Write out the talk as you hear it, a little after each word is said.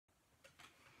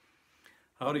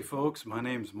Howdy folks, my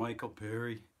name's Michael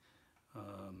Perry.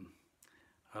 Um,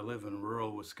 I live in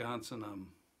rural Wisconsin. I'm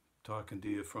talking to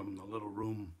you from the little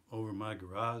room over my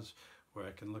garage where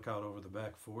I can look out over the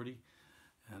back 40,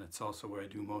 and it's also where I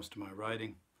do most of my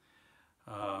writing.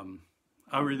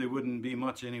 I really wouldn't be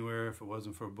much anywhere if it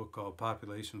wasn't for a book called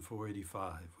Population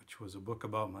 485, which was a book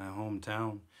about my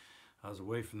hometown. I was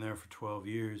away from there for 12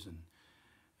 years,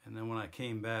 and then when I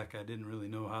came back I didn't really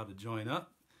know how to join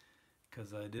up,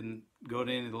 because I didn't go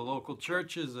to any of the local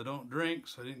churches. I don't drink,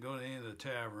 so I didn't go to any of the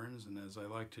taverns. And as I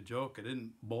like to joke, I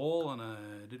didn't bowl, and I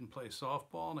didn't play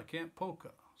softball, and I can't polka.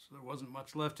 So there wasn't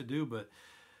much left to do but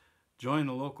join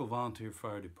the local volunteer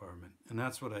fire department. And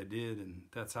that's what I did, and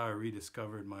that's how I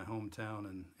rediscovered my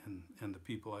hometown and the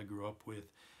people I grew up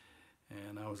with.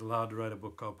 And I was allowed to write a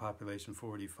book called Population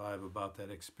 485 about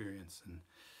that experience. And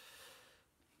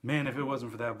man, if it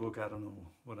wasn't for that book, I don't know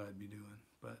what I'd be doing.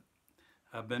 But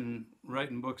I've been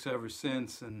writing books ever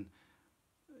since, and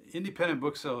independent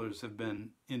booksellers have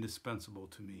been indispensable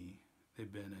to me. They've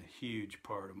been a huge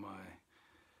part of my,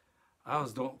 I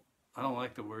don't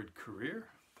like the word career,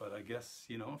 but I guess,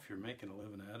 you know, if you're making a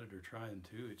living at it or trying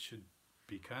to, it should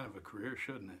be kind of a career,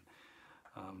 shouldn't it?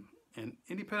 And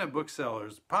independent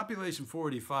booksellers, Population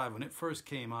 485, when it first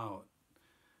came out,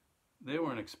 they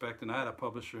weren't expecting, I had a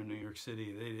publisher in New York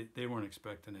City, they weren't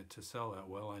expecting it to sell that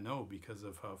well, I know, because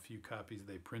of how few copies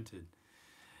they printed.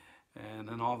 And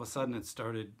then all of a sudden it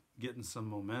started getting some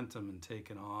momentum and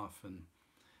taking off, and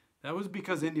that was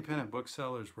because independent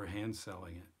booksellers were hand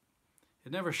selling it.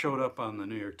 It never showed up on the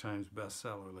New York Times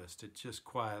bestseller list, it just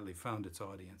quietly found its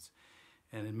audience.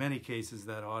 And in many cases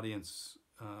that audience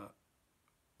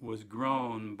was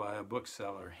grown by a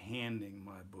bookseller handing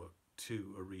my book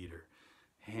to a reader.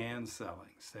 Hand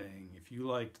selling, saying, if you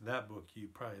liked that book, you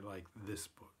probably like this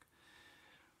book.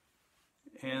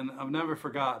 And I've never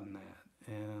forgotten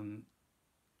that. And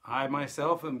I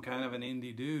myself am kind of an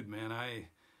indie dude, man.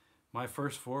 My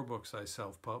first 4 books I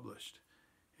self-published.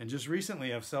 And just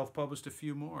recently I've self-published a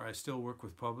few more. I still work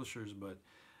with publishers, but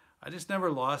I just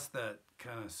never lost that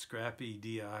kind of scrappy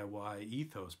DIY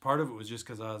ethos. Part of it was just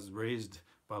because I was raised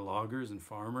by loggers and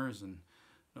farmers, and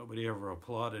nobody ever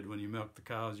applauded when you milked the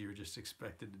cows. You were just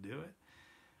expected to do it.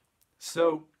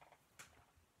 So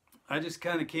I just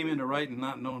kind of came into writing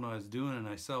not knowing what I was doing, and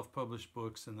I self-published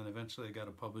books, and then eventually I got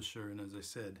a publisher, and as I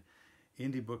said,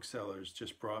 indie booksellers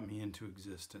just brought me into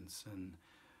existence, and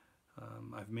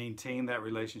I've maintained that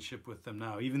relationship with them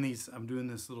now. Even I'm doing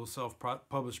this little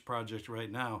self-published project right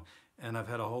now, and I've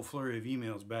had a whole flurry of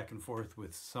emails back and forth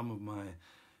with some of my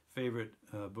favorite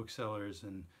booksellers,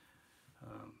 and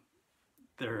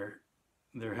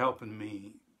they're helping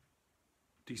me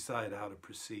decide how to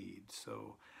proceed.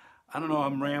 So I don't know,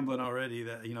 I'm rambling already.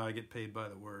 That, you know, I get paid by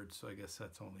the word, so I guess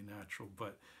that's only natural.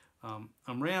 But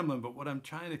I'm rambling, but what I'm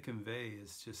trying to convey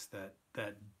is just that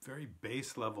very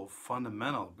base level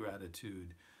fundamental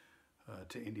gratitude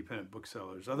to independent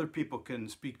booksellers. Other people can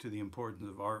speak to the importance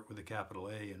of art with a capital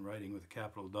A and writing with a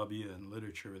capital W and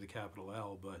literature with a capital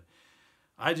L, but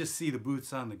I just see the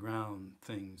boots on the ground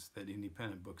things that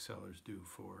independent booksellers do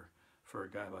for a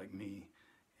guy like me,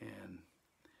 and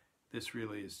this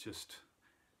really is just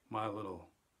my little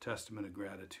testament of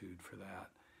gratitude for that.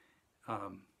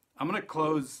 I'm going to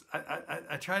close.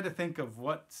 I tried to think of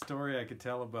what story I could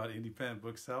tell about independent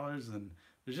booksellers, and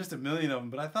there's just a million of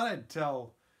them, but I thought I'd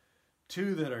tell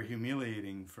 2 that are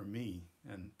humiliating for me,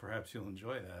 and perhaps you'll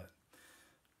enjoy that.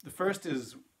 The first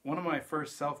is one of my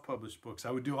first self-published books. I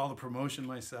would do all the promotion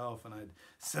myself, and I'd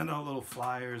send out little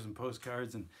flyers and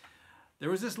postcards, and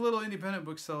there was this little independent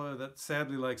bookseller that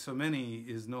sadly, like so many,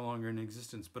 is no longer in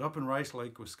existence, but up in Rice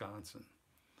Lake, Wisconsin.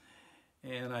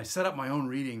 And I set up my own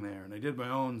reading there, and I did my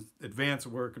own advance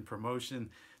work and promotion.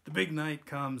 The big night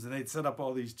comes, and they'd set up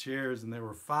all these chairs, and there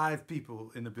were 5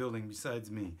 people in the building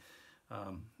besides me.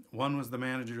 One was the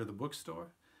manager of the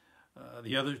bookstore.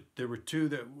 There were 2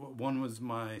 one was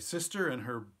my sister and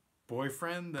her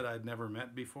boyfriend that I'd never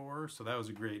met before, so that was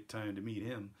a great time to meet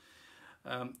him.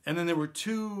 And then there were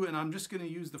 2, and I'm just going to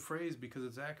use the phrase because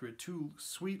it's accurate, 2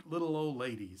 sweet little old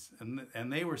ladies,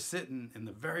 and they were sitting in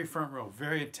the very front row,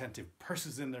 very attentive,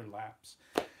 purses in their laps.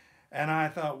 And I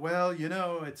thought, well, you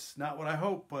know, it's not what I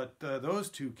hoped, but those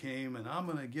 2 came, and I'm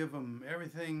going to give them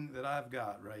everything that I've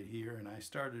got right here. And I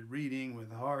started reading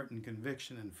with heart and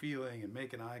conviction and feeling and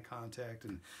making eye contact.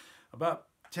 And about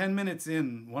 10 minutes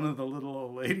in, one of the little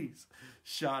old ladies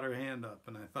shot her hand up.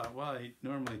 And I thought, well, I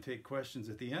normally take questions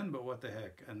at the end, but what the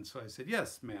heck? And so I said,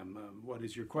 yes, ma'am, what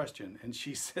is your question? And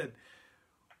she said,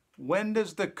 when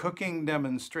does the cooking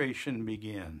demonstration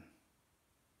begin?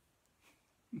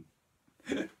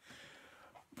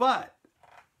 But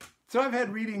So I've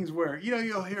had readings where, you know,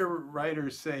 you'll hear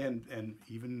writers say, and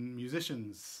even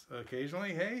musicians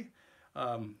occasionally, hey,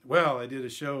 well, I did a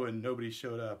show and nobody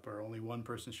showed up, or only one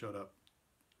person showed up.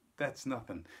 That's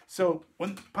nothing. So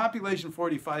when Population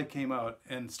 45 came out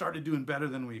and started doing better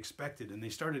than we expected, and they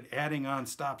started adding on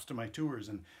stops to my tours,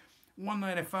 and one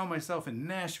night I found myself in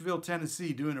Nashville,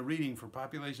 Tennessee, doing a reading for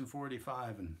Population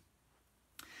 45, and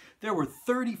there were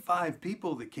 35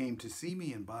 people that came to see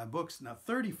me and buy books. Now,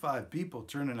 35 people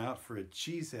turning out for a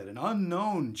cheesehead, an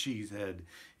unknown cheesehead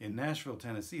in Nashville,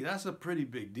 Tennessee. That's a pretty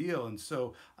big deal. And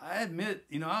so I admit,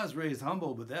 you know, I was raised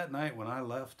humble, but that night when I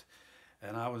left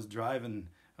and I was driving,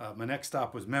 my next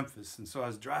stop was Memphis. And so I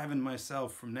was driving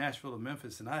myself from Nashville to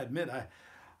Memphis. And I admit,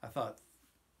 I thought,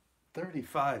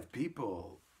 35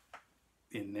 people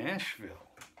in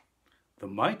Nashville. The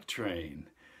Mike train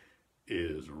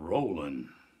is rolling.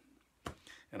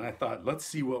 And I thought, let's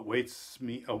see what awaits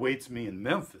me in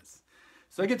Memphis.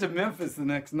 So I get to Memphis the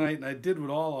next night, and I did what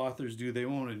all authors do. They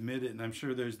won't admit it, and I'm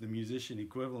sure there's the musician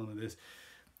equivalent of this.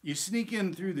 You sneak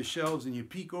in through the shelves, and you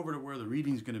peek over to where the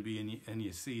reading's going to be, and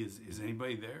you see, is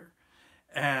anybody there?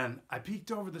 And I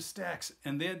peeked over the stacks,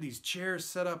 and they had these chairs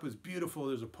set up. It was beautiful.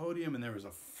 There's a podium, and there was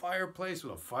a fireplace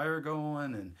with a fire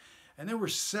going, and there were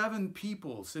 7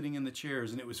 people sitting in the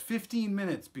chairs, and it was 15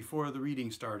 minutes before the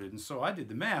reading started. And so I did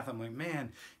the math. I'm like,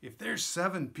 man, if there's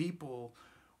 7 people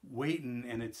waiting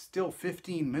and it's still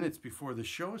 15 minutes before the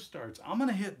show starts, I'm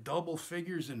going to hit double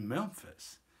figures in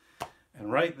Memphis.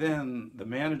 And right then, the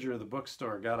manager of the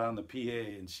bookstore got on the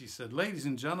PA, and she said, ladies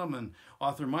and gentlemen,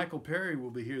 author Michael Perry will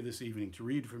be here this evening to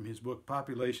read from his book,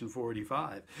 Population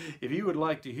 45. If you would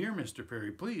like to hear Mr.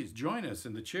 Perry, please join us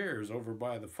in the chairs over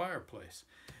by the fireplace.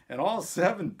 And all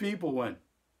 7 people went,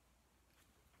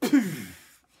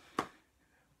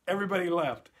 everybody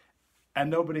left, and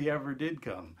nobody ever did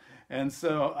come. And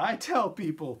so I tell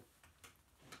people,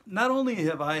 not only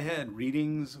have I had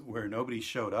readings where nobody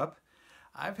showed up,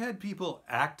 I've had people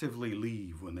actively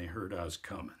leave when they heard I was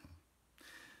coming.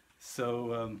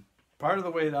 So part of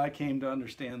the way that I came to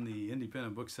understand the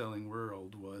independent bookselling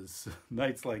world was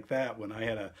nights like that when I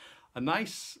had a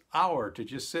nice hour to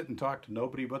just sit and talk to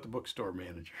nobody but the bookstore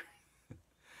manager.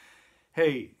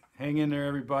 Hey, hang in there,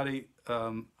 everybody.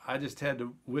 I just had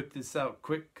to whip this out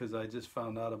quick because I just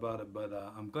found out about it, but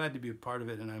I'm glad to be a part of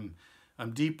it, and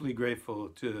I'm deeply grateful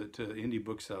to indie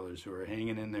booksellers who are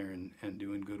hanging in there and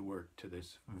doing good work to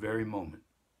this very moment.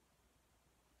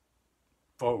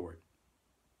 Forward.